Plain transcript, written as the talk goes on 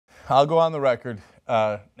I'll go on the record.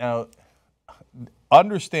 Now,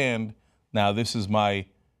 understand, now this is my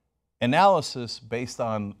analysis based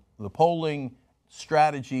on the polling,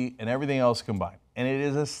 strategy, and everything else combined. And it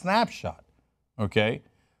is a snapshot, okay?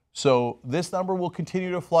 So this number will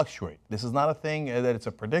continue to fluctuate. This is not a thing that it's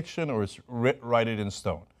a prediction or it's write it in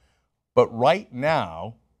stone. But right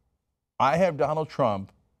now, I have Donald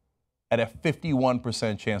Trump at a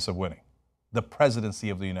 51% chance of winning the presidency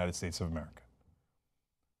of the United States of America.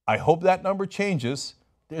 I hope that number changes.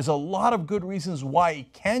 There's a lot of good reasons why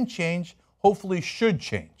it can change, hopefully should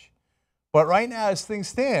change. But right now, as things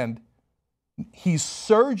stand, he's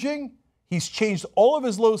surging. He's changed all of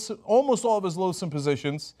his almost all of his lowsome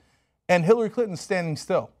positions, and Hillary Clinton's standing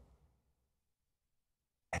still.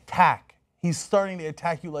 Attack. He's starting to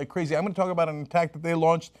attack you like crazy. I'm going to talk about an attack that they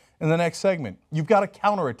launched in the next segment. You've got to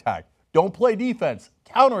counterattack. Don't play defense.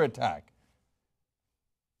 Counterattack.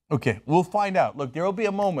 Okay, we'll find out. Look, there will be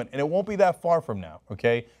a moment, and it won't be that far from now,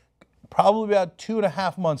 okay? Probably about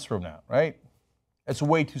 2.5 months from now, right? That's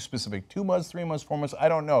way too specific. 2 months, 3 months, 4 months, I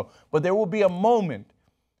don't know. But there will be a moment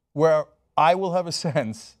where I will have a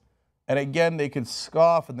sense, and again, they could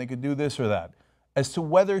scoff and they could do this or that, as to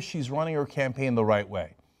whether she's running her campaign the right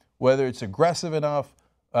way, whether it's aggressive enough,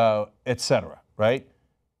 etc., right?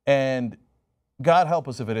 And God help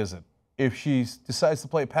us if it isn't. If she decides to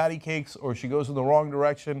play patty cakes or she goes in the wrong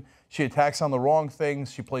direction, she attacks on the wrong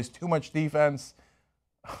things, she plays too much defense,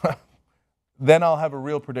 then I'll have a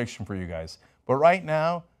real prediction for you guys. But right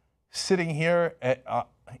now, sitting here at,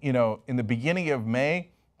 in the beginning of May,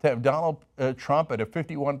 to have Donald Trump at a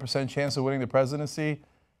 51% chance of winning the presidency,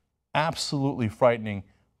 absolutely frightening.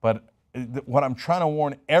 But what I'm trying to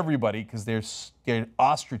warn everybody, because they're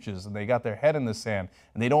ostriches and they got their head in the sand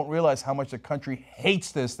and they don't realize how much the country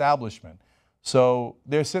hates the establishment. So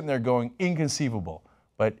they're sitting there going, inconceivable.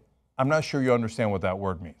 But I'm not sure you understand what that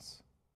word means.